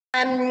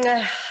Um,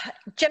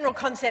 General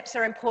concepts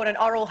are important.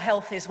 Oral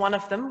health is one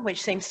of them,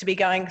 which seems to be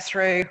going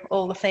through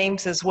all the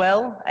themes as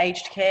well: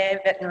 aged care,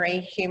 veterinary,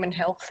 human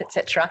health,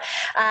 etc.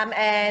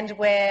 And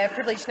we're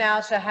privileged now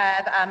to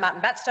have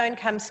Martin Batstone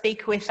come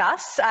speak with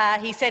us.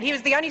 He said he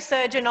was the only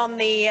surgeon on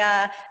the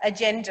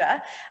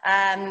agenda,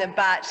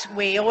 but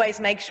we always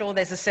make sure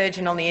there's a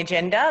surgeon on the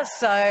agenda.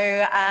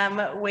 So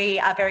we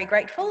are very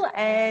grateful,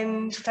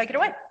 and take it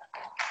away.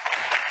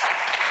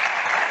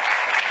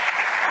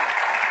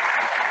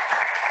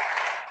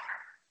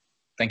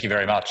 Thank you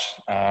very much.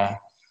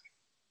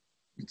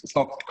 It's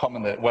not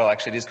common that, well,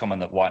 actually it is common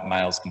that white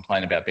males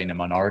complain about being a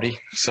minority,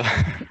 so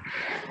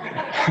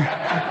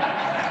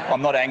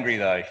I'm not angry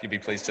though, you'd be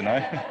pleased to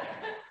know.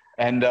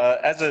 And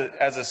as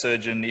a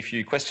surgeon, if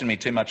you question me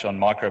too much on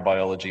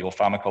microbiology or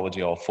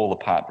pharmacology, I'll fall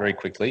apart very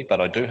quickly, but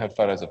I do have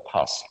photos of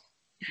pus.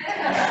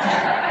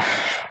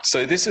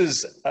 So this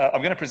is,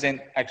 I'm going to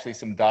present actually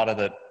some data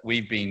that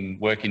we've been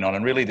working on,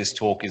 and really this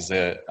talk is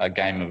a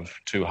game of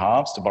two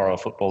halves, to borrow a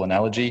football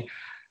analogy.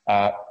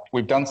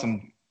 We've done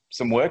some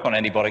work on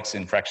antibiotics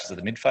in fractures of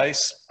the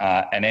midface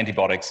and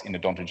antibiotics in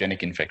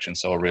odontogenic infections,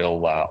 so a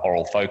real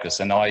oral focus.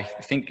 And I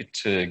think,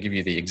 to give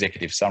you the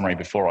executive summary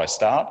before I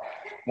start,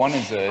 one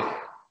is a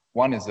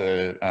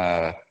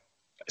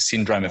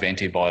syndrome of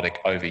antibiotic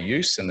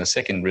overuse, and the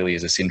second really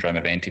is a syndrome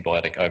of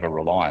antibiotic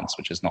over-reliance,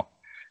 which is not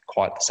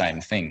quite the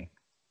same thing.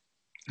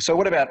 So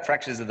what about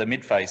fractures of the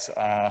midface?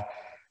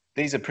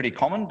 These are pretty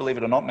common, believe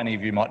it or not. Many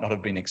of you might not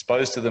have been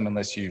exposed to them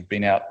unless you've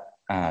been out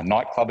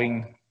night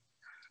clubbing.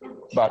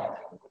 But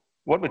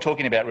what we're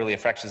talking about really are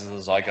fractures of the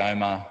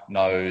zygoma,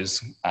 nose,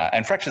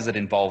 and fractures that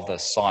involve the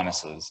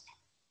sinuses.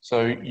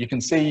 So you can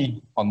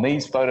see on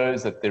these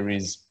photos that there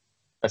is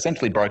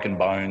essentially broken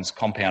bones,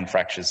 compound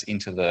fractures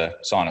into the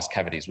sinus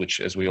cavities,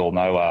 which, as we all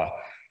know, are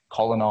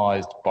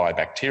colonised by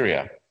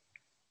bacteria,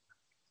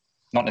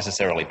 not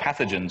necessarily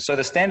pathogens. So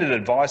the standard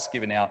advice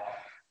given out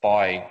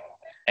by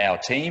our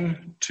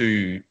team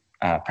to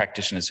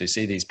practitioners who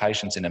see these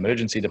patients in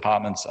emergency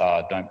departments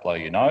are: don't blow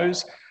your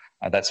nose.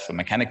 That's for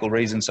mechanical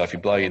reasons. So if you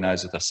blow your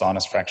nose with a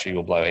sinus fracture,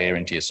 you'll blow air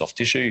into your soft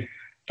tissue.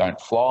 Don't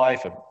fly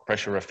for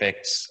pressure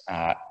effects.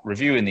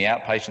 Review in the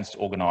outpatients to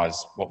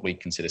organise what we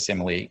consider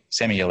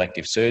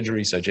semi-elective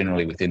surgery, so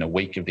generally within a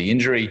week of the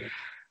injury.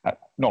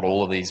 Not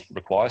all of these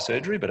require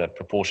surgery, but a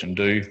proportion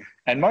do.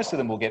 And most of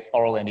them will get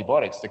oral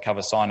antibiotics to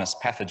cover sinus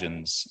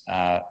pathogens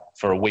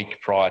for a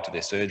week prior to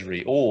their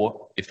surgery,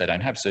 or if they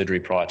don't have surgery,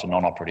 prior to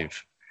non-operative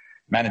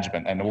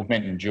management. And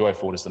augmentin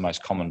duofort is the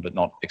most common but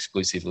not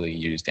exclusively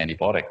used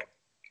antibiotic.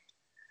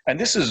 And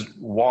this is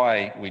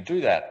why we do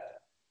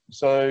that.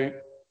 So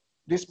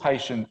this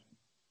patient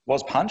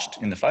was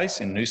punched in the face,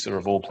 in Noosa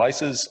of all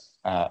places,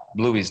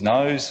 blew his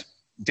nose,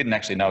 didn't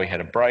actually know he had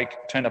a break,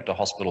 turned up to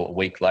hospital a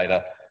week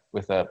later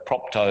with a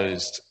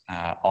proptosed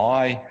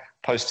eye,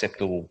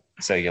 post-septal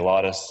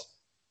cellulitis,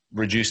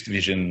 reduced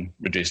vision,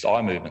 reduced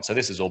eye movement. So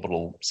this is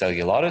orbital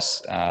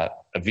cellulitis,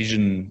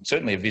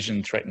 certainly a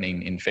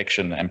vision-threatening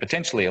infection and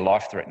potentially a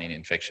life-threatening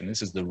infection.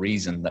 This is the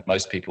reason that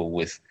most people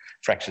with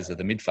fractures of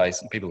the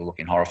midface, and people are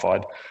looking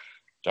horrified,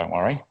 don't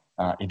worry,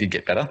 he did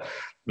get better.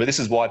 But this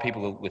is why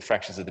people with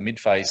fractures of the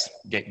midface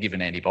get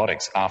given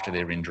antibiotics after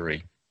their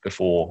injury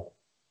before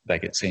they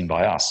get seen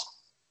by us.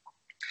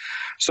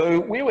 So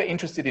we were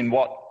interested in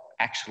what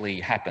actually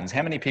happens.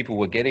 How many people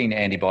were getting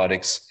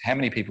antibiotics? How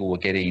many people were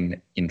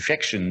getting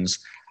infections?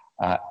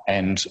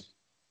 And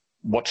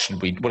what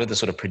are the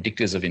sort of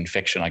predictors of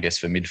infection, I guess,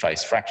 for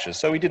midface fractures?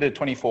 So we did a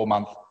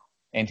 24-month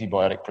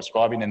antibiotic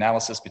prescribing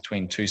analysis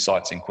between two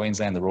sites in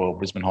Queensland, the Royal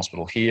Brisbane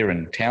Hospital here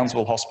and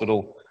Townsville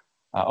Hospital.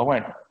 I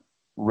won't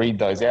read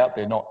those out.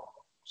 They're not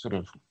sort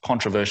of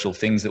controversial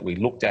things that we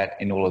looked at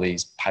in all of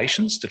these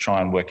patients to try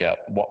and work out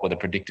what were the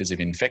predictors of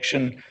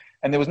infection.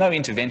 And there was no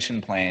intervention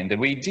planned.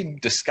 And we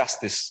did discuss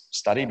this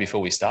study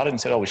before we started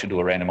and said, oh, we should do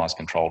a randomised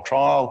controlled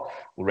trial.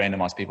 We'll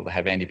randomise people to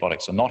have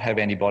antibiotics or not have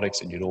antibiotics,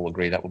 and you'd all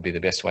agree that would be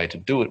the best way to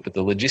do it. But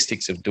the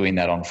logistics of doing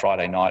that on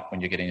Friday night when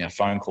you're getting a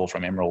phone call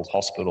from Emerald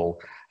Hospital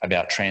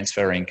about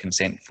transferring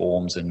consent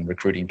forms and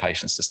recruiting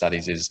patients to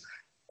studies is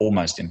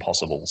almost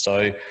impossible.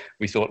 So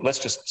we thought, let's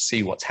just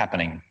see what's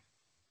happening.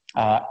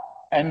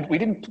 And we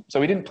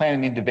didn't plan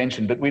an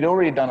intervention, but we'd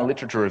already done a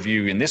literature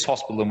review in this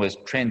hospital and was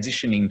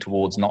transitioning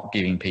towards not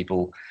giving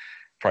people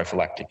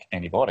prophylactic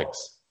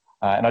antibiotics.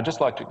 And I'd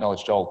just like to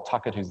acknowledge Joel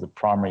Tuckett, who's the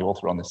primary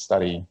author on this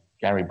study,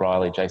 Gary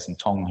Briley, Jason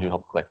Tong, who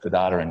helped collect the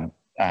data, and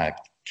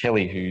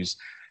Kelly, who's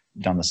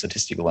done the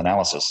statistical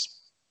analysis.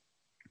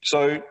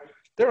 So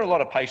there are a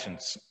lot of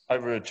patients.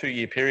 Over a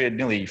 2-year period,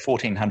 nearly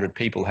 1,400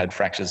 people had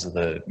fractures of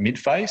the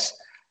midface.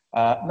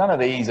 None of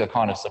these are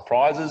kind of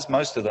surprises.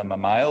 Most of them are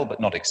male, but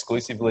not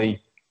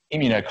exclusively.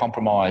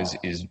 Immunocompromise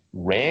is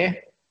rare.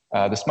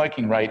 The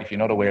smoking rate, if you're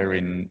not aware,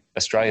 in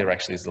Australia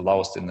actually is the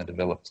lowest in the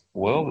developed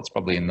world. It's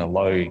probably in the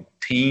low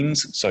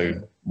teens, so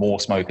more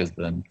smokers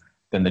than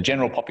the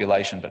general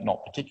population, but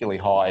not particularly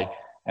high.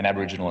 And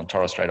Aboriginal and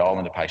Torres Strait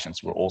Islander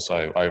patients were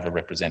also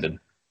overrepresented.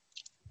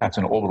 That's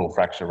an orbital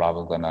fracture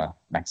rather than a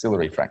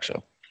maxillary fracture.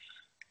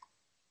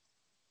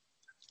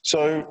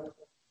 So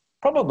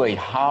probably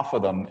half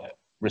of them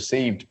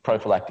received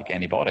prophylactic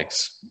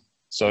antibiotics.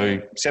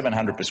 So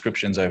 700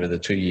 prescriptions over the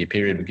 2-year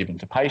period were given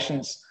to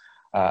patients.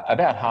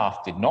 About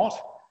half did not.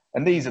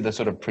 And these are the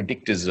sort of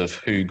predictors of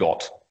who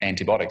got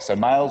antibiotics. So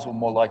males were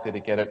more likely to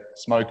get it,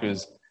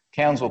 smokers,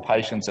 Townsville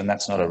patients, and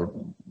that's not a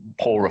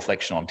poor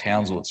reflection on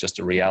Townsville, it's just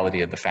a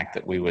reality of the fact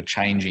that we were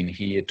changing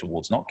here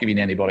towards not giving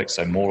antibiotics,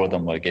 so more of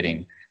them were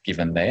getting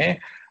given there.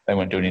 They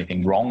weren't doing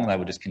anything wrong, they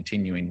were just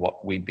continuing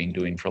what we'd been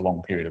doing for a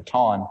long period of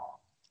time.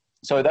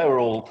 So they were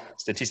all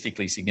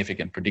statistically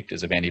significant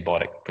predictors of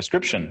antibiotic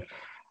prescription.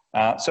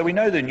 So we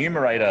know the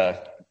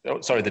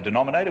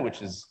denominator,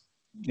 which is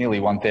nearly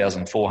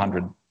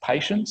 1,400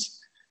 patients.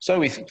 So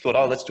we thought,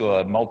 oh, let's do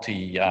a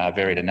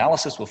multivariate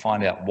analysis. We'll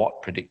find out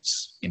what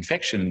predicts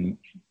infection,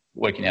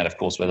 working out, of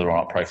course, whether or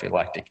not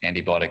prophylactic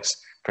antibiotics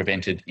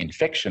prevented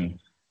infection,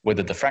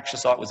 whether the fracture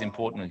site was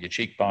important, your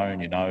cheekbone,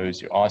 your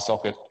nose, your eye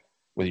socket,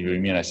 whether you're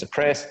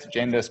immunosuppressed,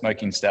 gender,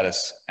 smoking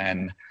status,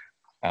 and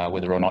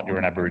whether or not you're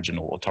an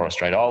Aboriginal or Torres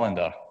Strait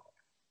Islander.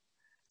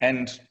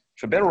 And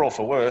for better or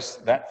for worse,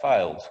 that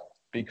failed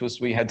because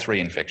we had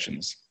 3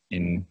 infections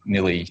in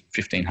nearly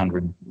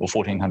 1,500 or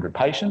 1,400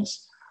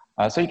 patients.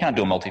 So you can't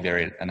do a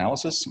multivariate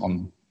analysis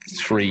on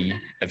 3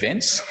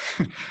 events.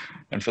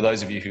 And for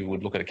those of you who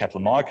would look at a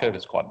Kaplan-Meier curve,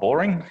 it's quite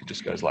boring. It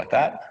just goes like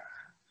that.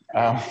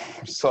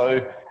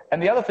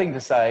 And the other thing to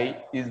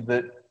say is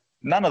that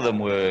none of them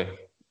were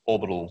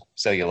orbital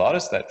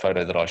cellulitis, that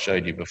photo that I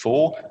showed you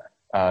before.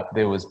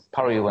 There was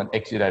purulent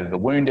exudate of the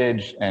wound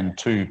edge and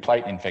 2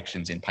 plate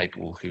infections in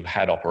people who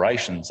had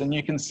operations. And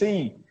you can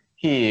see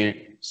here,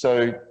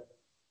 so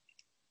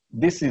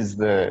this is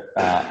the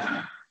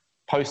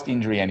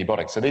post-injury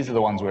antibiotics. So these are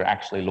the ones we're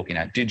actually looking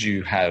at. Did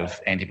you have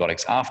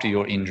antibiotics after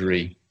your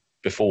injury,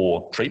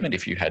 before treatment?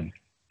 If you had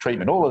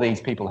treatment, all of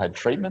these people had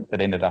treatment that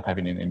ended up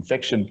having an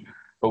infection,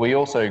 but we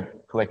also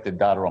collected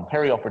data on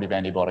perioperative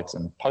antibiotics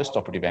and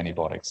post-operative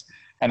antibiotics.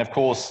 And of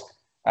course,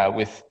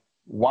 with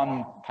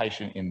 1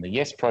 patient in the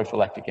yes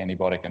prophylactic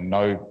antibiotic and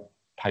no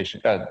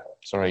patient,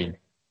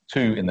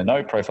 2 in the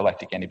no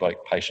prophylactic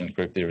antibiotic patient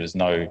group, there is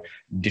no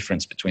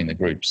difference between the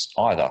groups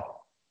either.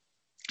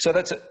 So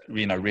that's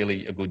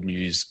really a good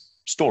news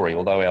story.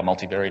 Although our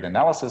multivariate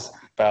analysis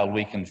failed,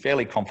 we can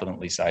fairly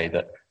confidently say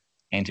that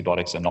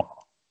antibiotics are not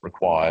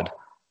required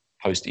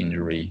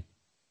post-injury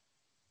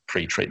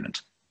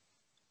pre-treatment.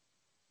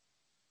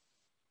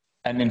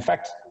 And in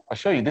fact, I'll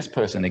show you this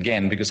person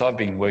again because I've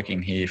been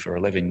working here for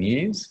 11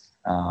 years.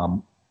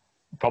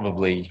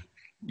 Probably,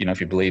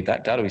 if you believe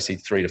that data, we see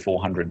 300 to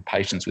 400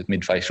 patients with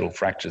midfacial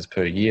fractures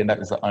per year. And that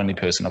is the only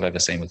person I've ever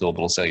seen with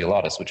orbital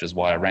cellulitis, which is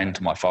why I ran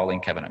to my filing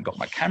cabinet and got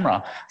my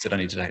camera, said I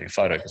need to take a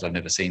photo because I've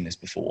never seen this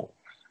before.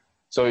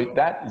 So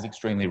that is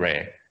extremely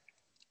rare.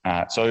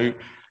 So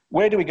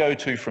where do we go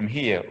to from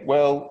here?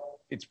 Well,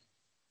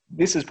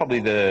 this is probably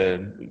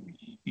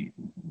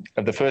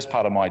of the first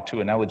part of my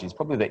 2 analogies,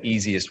 probably the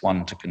easiest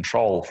one to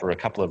control for a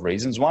couple of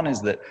reasons. One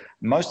is that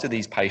most of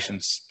these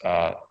patients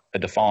are a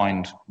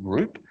defined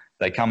group.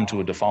 They come to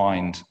a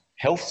defined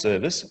health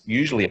service,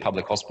 usually a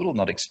public hospital,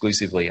 not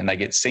exclusively, and they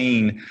get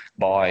seen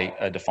by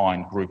a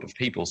defined group of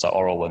people. So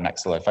oral and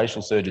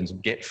maxillofacial surgeons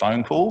get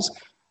phone calls,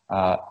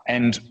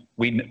 and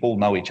we all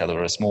know each other.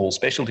 We're a small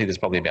specialty. There's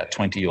probably about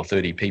 20 or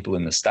 30 people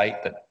in the state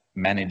that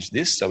manage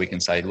this. So we can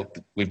say, look,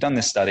 we've done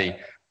this study.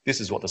 This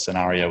is what the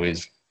scenario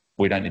is.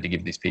 We don't need to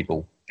give these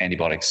people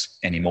antibiotics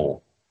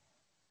anymore.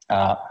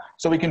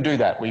 So we can do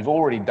that. We've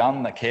already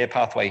done the care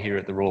pathway here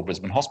at the Royal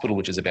Brisbane Hospital,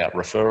 which is about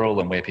referral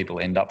and where people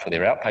end up for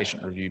their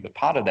outpatient review. But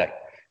part of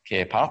that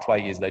care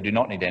pathway is they do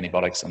not need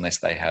antibiotics unless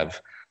they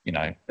have,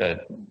 an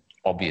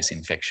obvious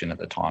infection at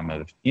the time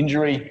of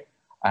injury.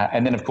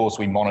 And then, of course,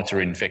 we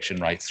monitor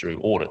infection rates through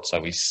audit. So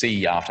we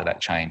see after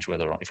that change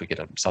whether if we get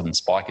a sudden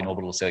spike in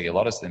orbital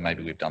cellulitis, then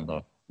maybe we've done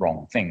the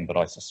wrong thing. But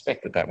I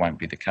suspect that that won't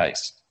be the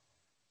case.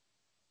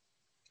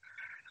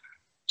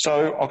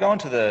 So I'll go on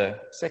to the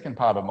second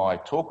part of my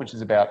talk, which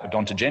is about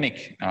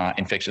odontogenic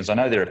infections. I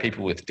know there are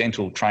people with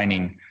dental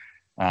training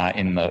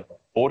in the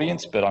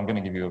audience, but I'm going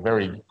to give you a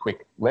very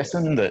quick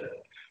lesson that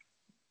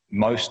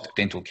most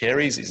dental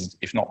caries is,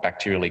 if not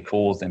bacterially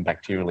caused, then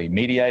bacterially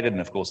mediated. And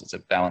of course, it's a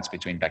balance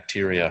between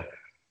bacteria,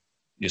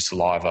 your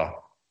saliva,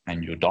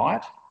 and your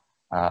diet.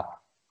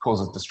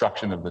 Causes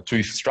destruction of the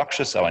tooth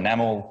structure, so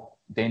enamel,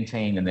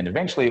 dentine, and then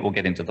eventually it will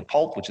get into the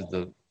pulp, which is I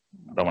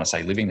don't want to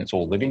say living, it's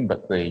all living,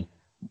 but the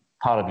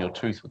part of your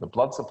tooth with the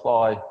blood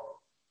supply,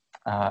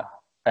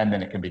 and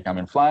then it can become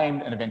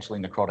inflamed and eventually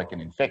necrotic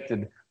and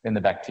infected. Then the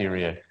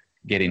bacteria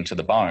get into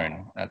the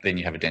bone. Then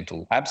you have a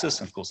dental abscess,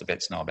 and of course the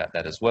vets know about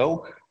that as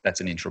well.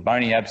 That's an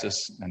intrabony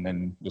abscess, and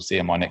then you'll see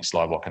on my next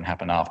slide what can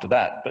happen after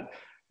that. But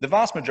the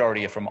vast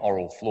majority are from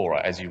oral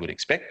flora, as you would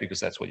expect, because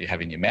that's what you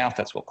have in your mouth.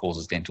 That's what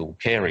causes dental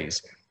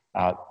caries.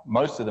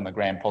 Most of them are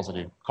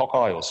gram-positive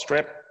cocci or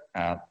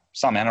strep.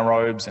 Some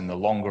anaerobes, and the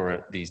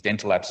longer these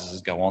dental abscesses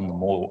go on, the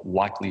more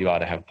likely you are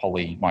to have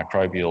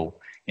polymicrobial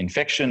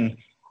infection,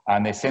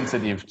 and they're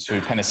sensitive to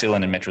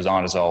penicillin and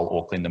metronidazole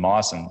or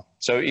clindamycin.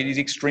 So it is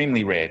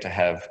extremely rare to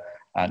have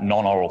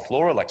non-oral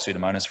flora like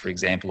Pseudomonas, for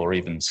example, or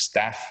even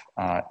staph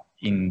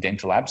in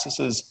dental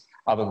abscesses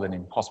other than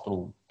in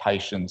hospital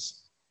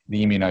patients,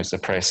 the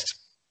immunosuppressed,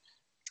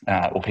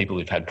 or people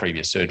who've had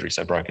previous surgery,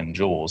 so broken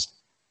jaws.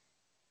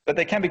 But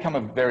they can become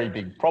a very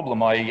big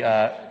problem.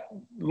 I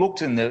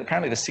looked in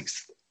apparently the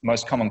 6th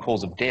most common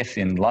cause of death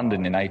in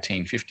London in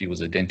 1850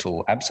 was a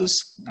dental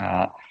abscess.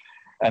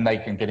 And they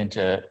can get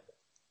into,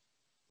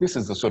 this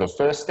is the sort of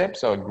first step.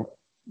 So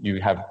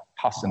you have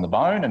pus in the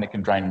bone and it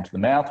can drain into the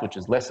mouth, which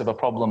is less of a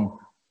problem.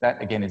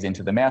 That again is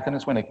into the mouth, and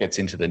it's when it gets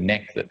into the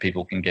neck that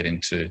people can get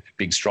into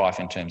big strife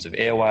in terms of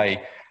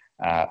airway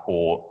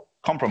or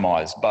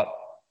compromise. But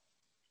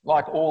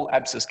like all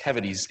abscess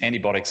cavities,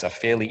 antibiotics are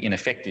fairly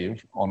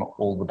ineffective on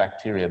all the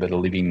bacteria that are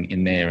living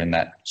in there in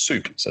that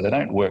soup. So they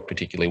don't work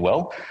particularly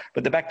well.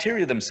 But the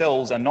bacteria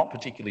themselves are not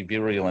particularly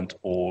virulent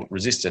or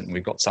resistant. And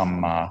we've got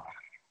some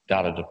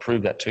data to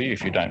prove that to you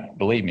if you don't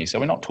believe me. So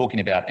we're not talking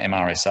about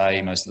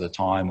MRSA most of the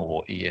time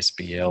or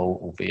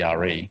ESBL or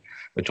VRE.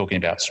 We're talking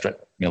about Strep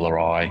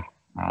Milleri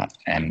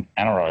and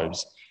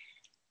anaerobes.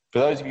 For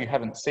those of you who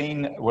haven't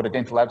seen what a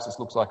dental abscess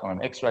looks like on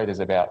an X-ray, there's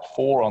about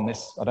 4 on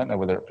this. I don't know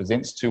whether it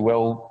presents too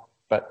well,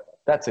 but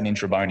that's an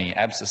intrabony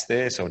abscess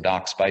there, so a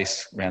dark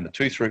space around the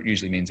tooth root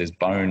usually means there's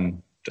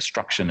bone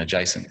destruction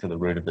adjacent to the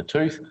root of the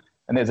tooth.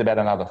 And there's about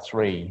another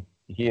 3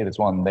 here. There's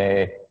one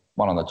there,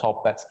 one on the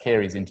top. That's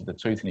caries into the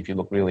tooth, and if you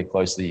look really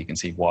closely, you can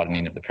see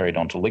widening of the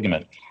periodontal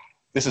ligament.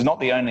 This is not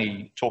the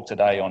only talk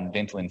today on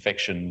dental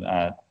infection.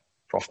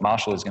 Prof.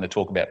 Marshall is going to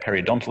talk about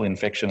periodontal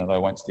infection, and I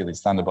won't steal his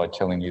thunder by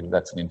telling you that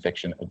that's an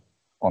infection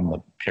on the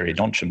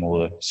periodontium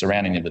or the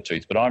surrounding of the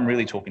tooth. But I'm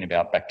really talking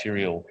about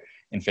bacterial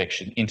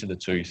infection into the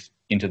tooth,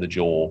 into the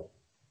jaw,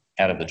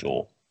 out of the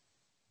jaw.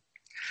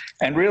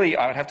 And really,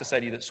 I would have to say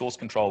to you that source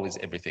control is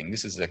everything.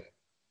 This is a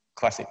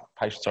classic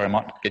patient. Sorry, I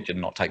might get you to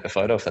not take the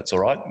photo if that's all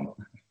right.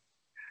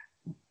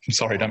 I'm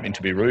sorry, don't mean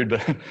to be rude,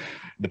 but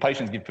the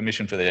patients give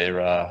permission for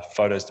their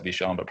photos to be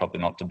shown, but probably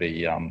not to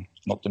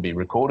be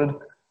recorded.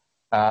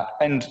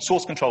 And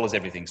source control is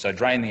everything. So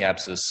drain the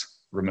abscess,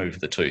 remove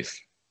the tooth.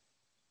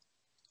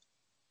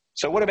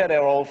 So what about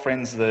our old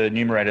friends, the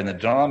numerator and the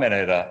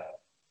denominator?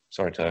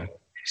 Sorry to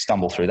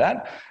stumble through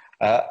that.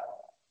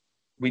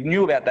 We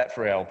knew about that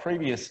for our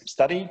previous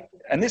study.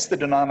 And the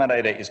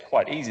denominator is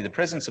quite easy. The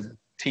presence of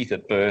teeth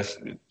at birth,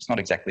 it's not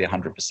exactly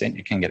 100%.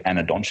 You can get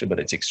anodontia, but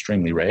it's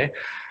extremely rare.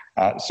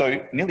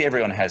 So nearly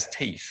everyone has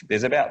teeth.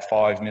 There's about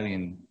 5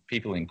 million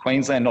people in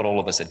Queensland. Not all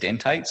of us are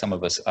dentate. Some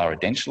of us are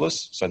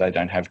edentulous, so they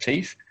don't have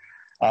teeth.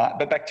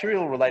 But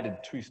bacterial-related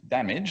tooth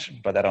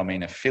damage, by that I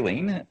mean a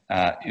filling,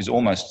 is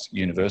almost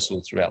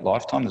universal throughout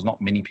lifetime. There's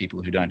not many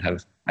people who don't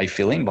have a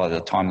filling by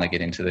the time they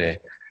get into their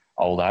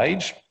old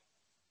age.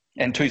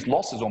 And tooth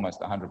loss is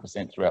almost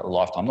 100% throughout the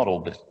lifetime. Not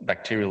all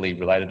bacterially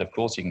related, of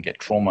course. You can get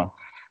trauma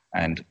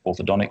and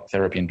orthodontic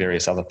therapy and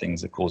various other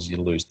things that cause you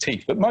to lose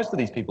teeth. But most of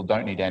these people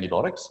don't need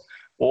antibiotics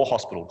or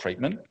hospital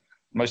treatment.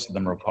 Most of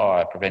them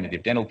require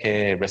preventative dental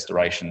care,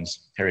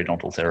 restorations,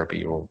 periodontal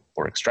therapy or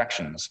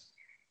extractions.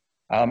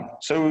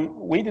 So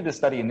we did a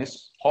study in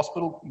this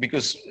hospital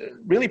because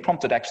really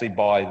prompted actually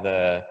by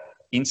the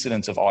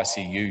incidence of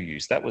ICU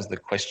use. That was the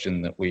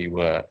question that we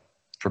were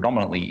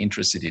predominantly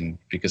interested in,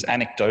 because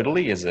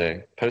anecdotally, as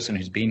a person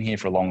who's been here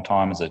for a long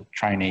time, as a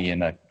trainee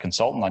and a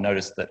consultant, I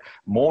noticed that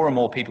more and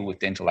more people with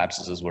dental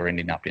abscesses were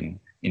ending up in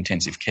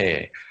intensive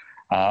care.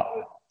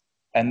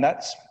 And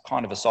that's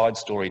kind of a side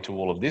story to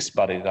all of this,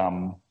 but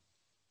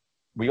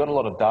we got a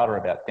lot of data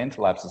about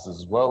dental abscesses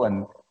as well.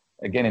 And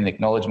again, in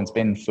acknowledgements,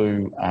 Ben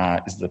Fu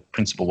is the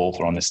principal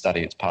author on this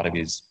study. It's part of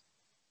his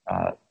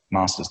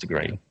master's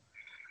degree.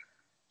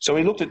 So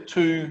we looked at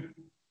 2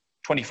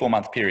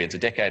 24-month periods, a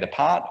decade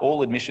apart,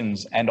 all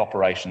admissions and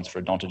operations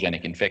for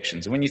odontogenic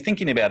infections. And when you're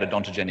thinking about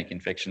odontogenic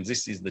infections,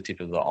 this is the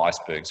tip of the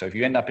iceberg. So if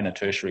you end up in a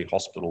tertiary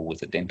hospital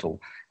with a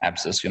dental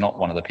abscess, you're not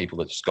one of the people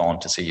that's gone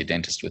to see your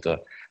dentist with a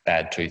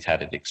bad tooth,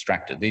 had it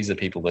extracted. These are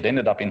people that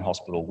ended up in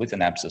hospital with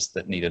an abscess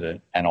that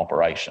needed an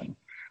operation.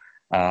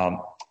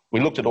 We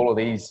looked at all of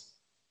these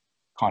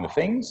kind of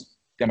things,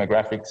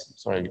 demographics,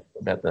 sorry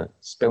about the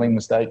spelling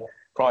mistake,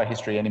 prior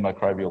history,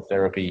 antimicrobial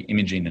therapy,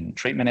 imaging and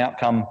treatment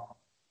outcome.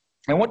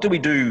 And what do we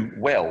do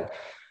well?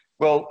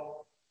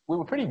 Well, we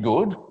were pretty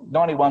good.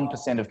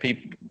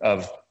 91%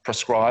 of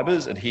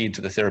prescribers adhered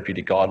to the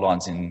therapeutic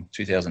guidelines in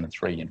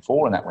 2003 and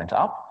 4, and that went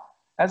up.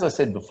 As I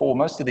said before,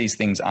 most of these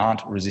things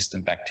aren't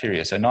resistant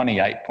bacteria. So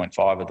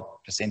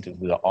 98.5% of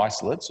the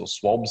isolates or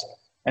swabs,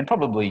 and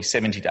probably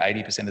 70 to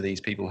 80% of these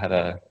people had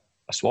a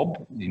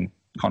swab, in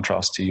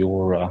contrast to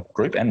your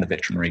group and the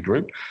veterinary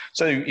group.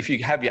 So if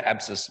you have your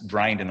abscess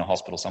drained in a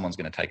hospital, someone's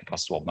going to take a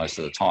pus swab most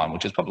of the time,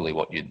 which is probably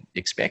what you'd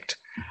expect.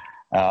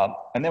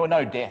 And there were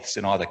no deaths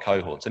in either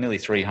cohort, so nearly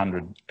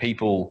 300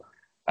 people,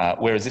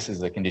 whereas this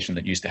is a condition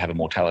that used to have a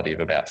mortality of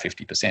about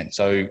 50%.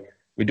 So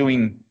we're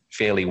doing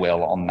fairly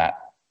well on that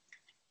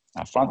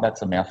front.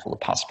 That's a mouthful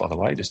of pus, by the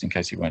way, just in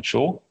case you weren't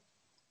sure.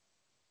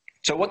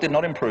 So what did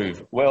not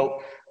improve?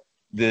 Well,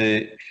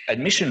 the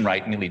admission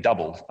rate nearly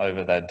doubled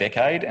over the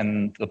decade,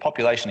 and the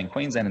population in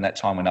Queensland in that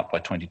time went up by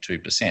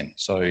 22%.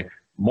 So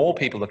more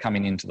people are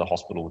coming into the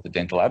hospital with a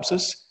dental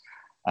abscess.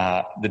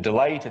 The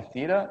delay to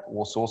theatre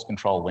or source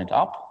control went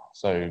up,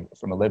 so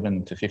from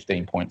 11 to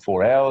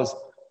 15.4 hours.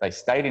 They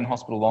stayed in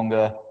hospital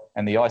longer,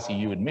 and the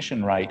ICU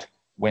admission rate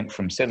went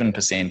from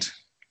 7%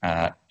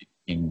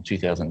 in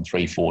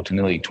 2003-4 to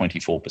nearly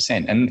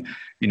 24%. And,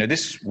 you know,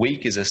 this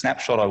week is a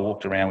snapshot. I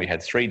walked around, we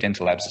had 3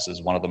 dental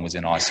abscesses, one of them was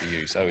in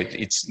ICU. So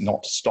it's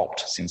not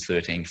stopped since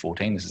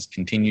 13-14, this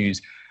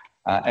continues.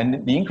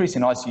 And the increase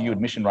in ICU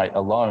admission rate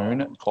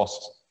alone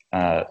cost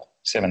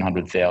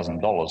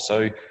 $700,000.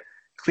 So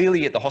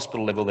clearly at the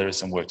hospital level, there is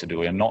some work to do.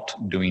 We are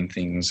not doing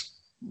things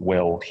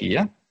well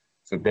here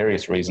for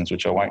various reasons,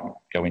 which I won't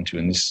go into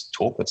in this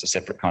talk. That's a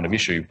separate kind of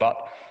issue. But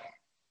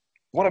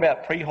what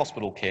about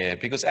pre-hospital care?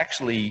 Because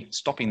actually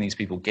stopping these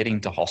people getting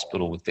to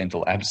hospital with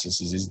dental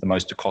abscesses is the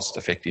most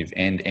cost-effective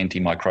and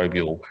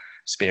antimicrobial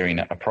sparing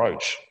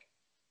approach.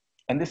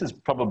 And this is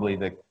probably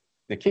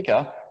the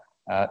kicker.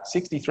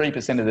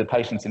 63% of the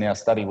patients in our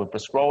study were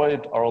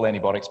prescribed oral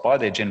antibiotics by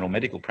their general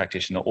medical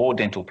practitioner or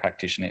dental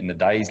practitioner in the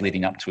days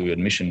leading up to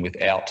admission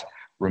without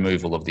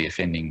removal of the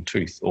offending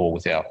tooth or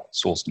without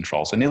source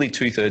control. So nearly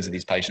 2/3 of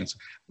these patients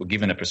were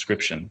given a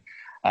prescription.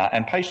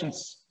 And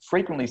patients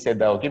frequently said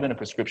they were given a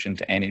prescription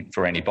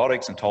for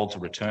antibiotics and told to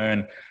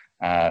return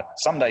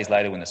some days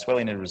later when the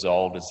swelling had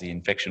resolved, as the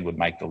infection would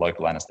make the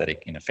local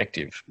anaesthetic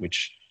ineffective,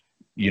 which,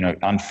 you know,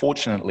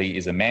 unfortunately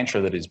is a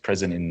mantra that is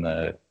present in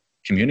the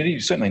community,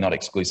 certainly not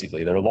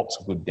exclusively. There are lots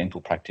of good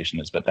dental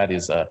practitioners, but that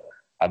is a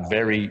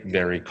very,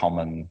 very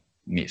common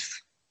myth.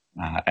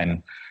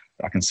 And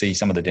I can see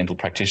some of the dental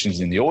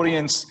practitioners in the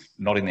audience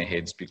nodding their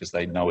heads because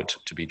they know it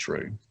to be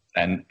true.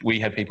 And we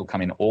have people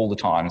come in all the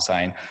time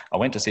saying, I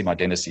went to see my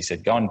dentist, he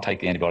said, go and take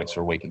the antibiotics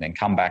for a week and then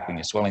come back when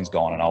your swelling's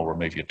gone and I'll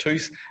remove your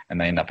tooth. And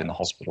they end up in the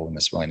hospital and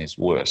the swelling is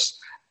worse.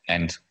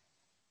 And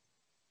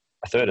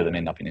 1/3 of them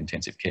end up in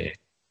intensive care.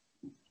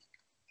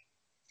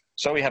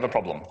 So we have a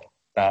problem.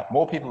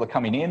 More people are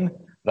coming in.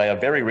 They are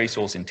very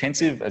resource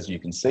intensive, as you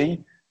can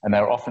see, and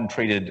they're often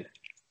treated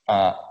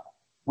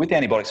with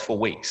antibiotics for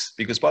weeks,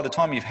 because by the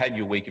time you've had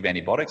your week of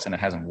antibiotics and it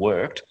hasn't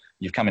worked,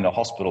 you've come into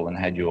hospital and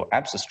had your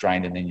abscess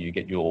drained, and then you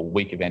get your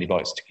week of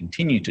antibiotics to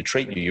continue to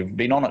treat you. You've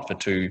been on it for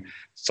 2,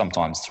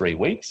 sometimes 3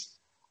 weeks.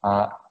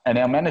 And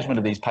our management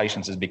of these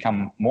patients has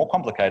become more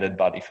complicated,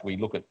 but if we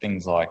look at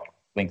things like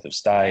length of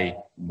stay,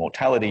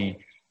 mortality,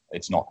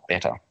 it's not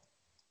better.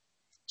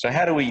 So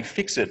how do we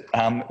fix it?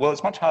 Well,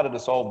 it's much harder to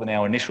solve than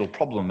our initial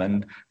problem,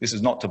 and this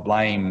is not to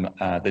blame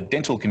the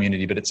dental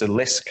community, but it's a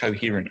less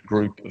coherent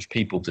group of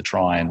people to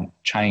try and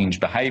change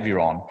behaviour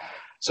on.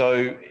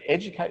 So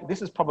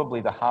this is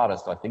probably the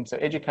hardest, I think. So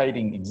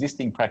educating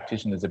existing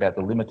practitioners about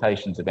the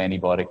limitations of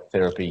antibiotic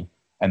therapy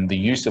and the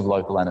use of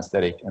local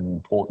anaesthetic and the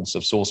importance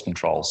of source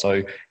control.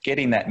 So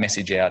getting that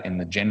message out in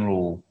the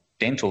general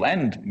dental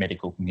and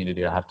medical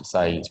community, I have to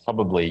say, is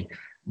probably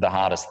the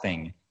hardest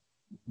thing.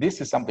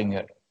 This is something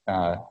that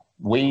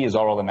we as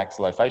oral and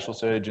maxillofacial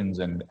surgeons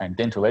and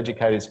dental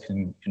educators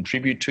can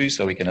contribute to,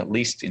 so we can at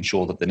least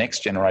ensure that the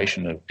next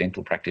generation of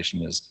dental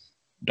practitioners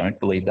don't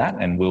believe that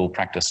and will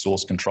practice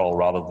source control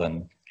rather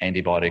than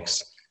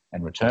antibiotics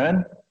and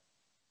return.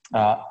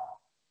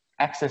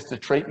 Access to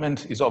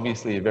treatment is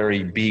obviously a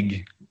very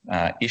big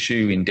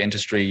issue in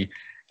dentistry,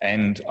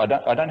 and I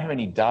don't have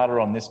any data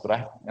on this, but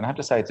I have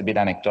to say it's a bit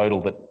anecdotal,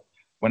 but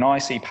when I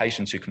see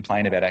patients who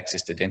complain about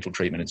access to dental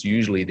treatment, it's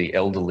usually the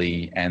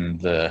elderly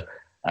and the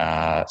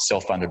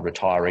self-funded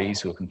retirees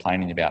who are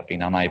complaining about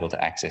being unable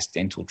to access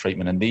dental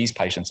treatment. And these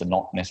patients are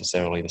not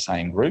necessarily the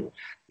same group.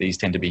 These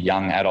tend to be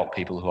young adult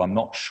people who I'm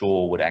not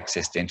sure would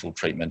access dental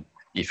treatment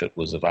if it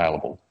was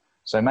available.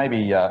 So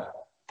maybe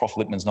Prof.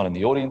 Lippman's not in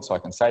the audience, so I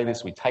can say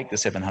this. We take the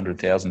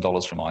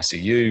 $700,000 from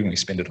ICU and we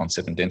spend it on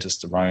 7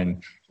 dentists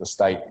around the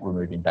state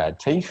removing bad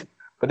teeth.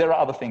 But there are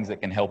other things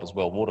that can help as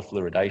well. Water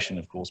fluoridation,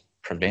 of course,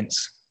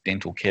 prevents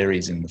dental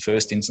caries in the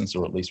first instance,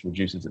 or at least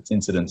reduces its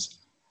incidence.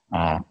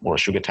 Or a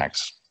sugar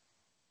tax.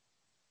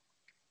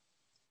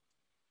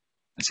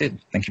 That's it.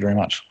 Thank you very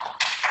much.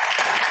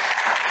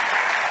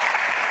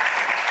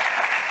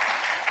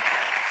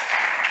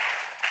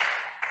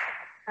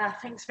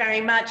 Thanks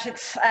very much.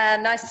 It's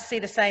nice to see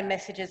the same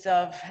messages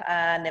of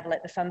never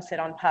let the sun set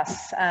on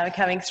pus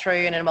coming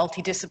through in a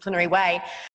multidisciplinary way.